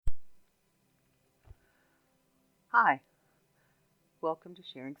Hi, welcome to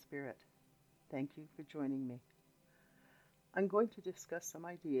Sharing Spirit. Thank you for joining me. I'm going to discuss some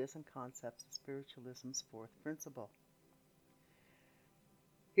ideas and concepts of spiritualism's fourth principle.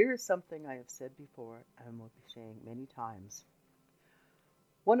 Here is something I have said before and will be saying many times.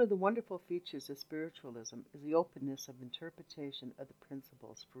 One of the wonderful features of spiritualism is the openness of interpretation of the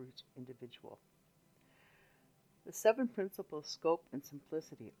principles for each individual. The 7 principles' scope and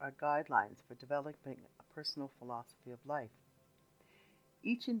simplicity are guidelines for developing a personal philosophy of life.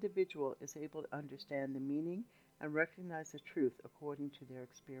 Each individual is able to understand the meaning and recognize the truth according to their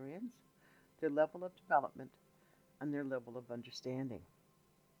experience, their level of development, and their level of understanding.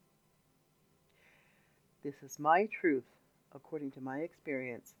 This is my truth according to my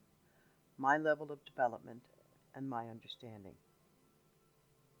experience, my level of development, and my understanding.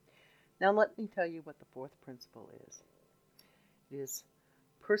 Now let me tell you what the fourth principle is. It is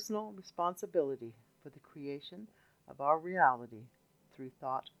personal responsibility for the creation of our reality through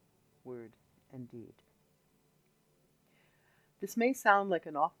thought, word, and deed. This may sound like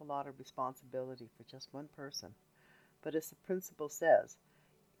an awful lot of responsibility for just one person, but as the principle says,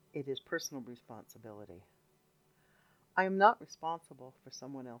 it is personal responsibility. I am not responsible for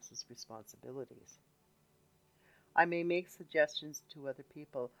someone else's responsibilities. I may make suggestions to other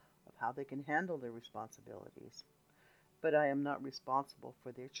people of how they can handle their responsibilities, but I am not responsible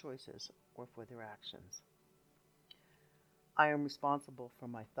for their choices or for their actions. I am responsible for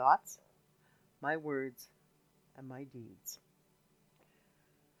my thoughts, my words, and my deeds.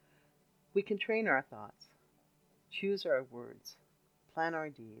 We can train our thoughts, choose our words, plan our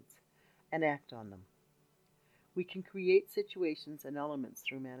deeds, and act on them. We can create situations and elements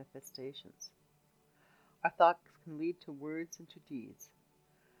through manifestations. Our thoughts can lead to words and to deeds,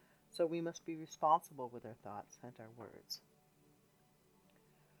 so we must be responsible with our thoughts and our words.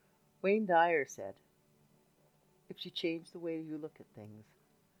 Wayne Dyer said, "If you change the way you look at things,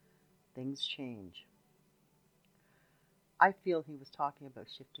 things change." I feel he was talking about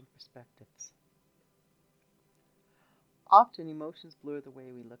shifting perspectives. Often emotions blur the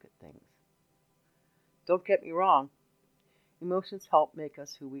way we look at things. Don't get me wrong, emotions help make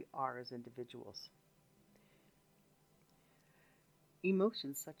us who we are as individuals.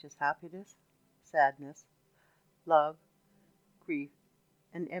 Emotions such as happiness, sadness, love, grief,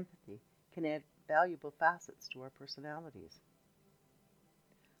 and empathy can add valuable facets to our personalities.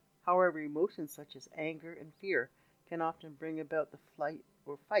 However, emotions such as anger and fear can often bring about the flight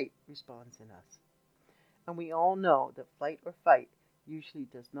or fight response in us. And we all know that flight or fight usually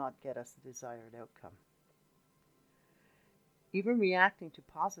does not get us the desired outcome. Even reacting to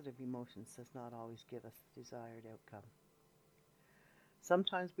positive emotions does not always give us the desired outcome.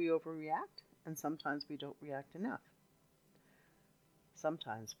 Sometimes we overreact, and sometimes we don't react enough.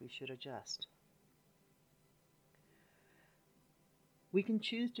 Sometimes we should adjust. We can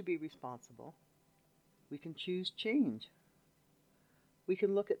choose to be responsible. We can choose change. We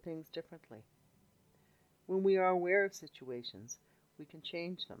can look at things differently. When we are aware of situations, we can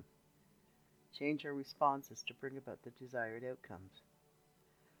change them, change our responses to bring about the desired outcomes.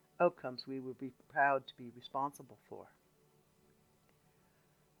 Outcomes we would be proud to be responsible for.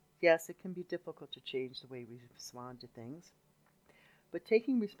 Yes, it can be difficult to change the way we respond to things, but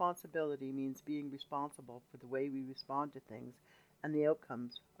taking responsibility means being responsible for the way we respond to things and the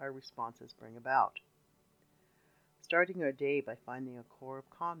outcomes our responses bring about. Starting our day by finding a core of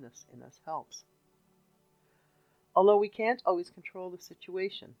calmness in us helps. Although we can't always control the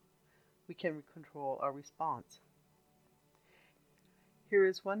situation, we can control our response. Here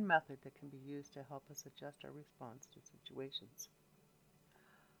is one method that can be used to help us adjust our response to situations.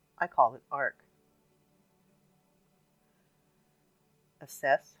 I call it ARC.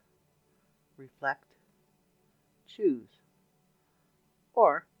 Assess, reflect, choose.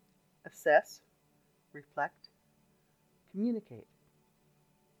 Or assess, reflect, communicate.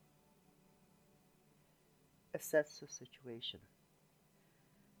 Assess the situation,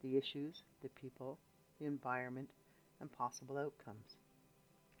 the issues, the people, the environment, and possible outcomes.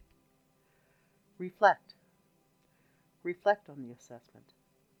 Reflect. Reflect on the assessment.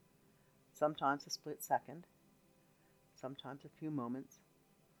 Sometimes a split second, sometimes a few moments,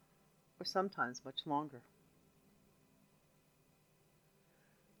 or sometimes much longer.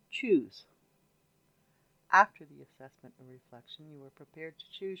 Choose. After the assessment and reflection, you are prepared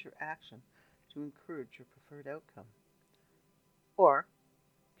to choose your action to encourage your preferred outcome. Or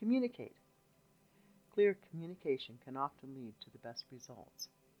communicate. Clear communication can often lead to the best results.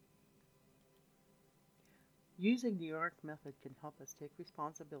 Using the ARC method can help us take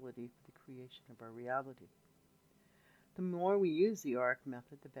responsibility for the creation of our reality. The more we use the ARC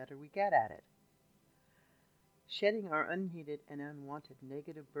method, the better we get at it. Shedding our unneeded and unwanted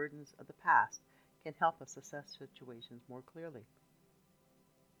negative burdens of the past can help us assess situations more clearly.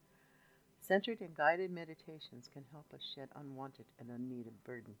 Centered and guided meditations can help us shed unwanted and unneeded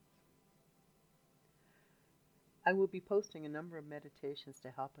burdens. I will be posting a number of meditations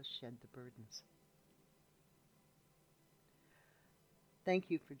to help us shed the burdens. Thank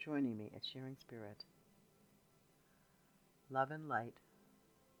you for joining me at Sharing Spirit. Love and light.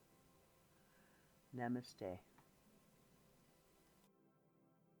 Namaste.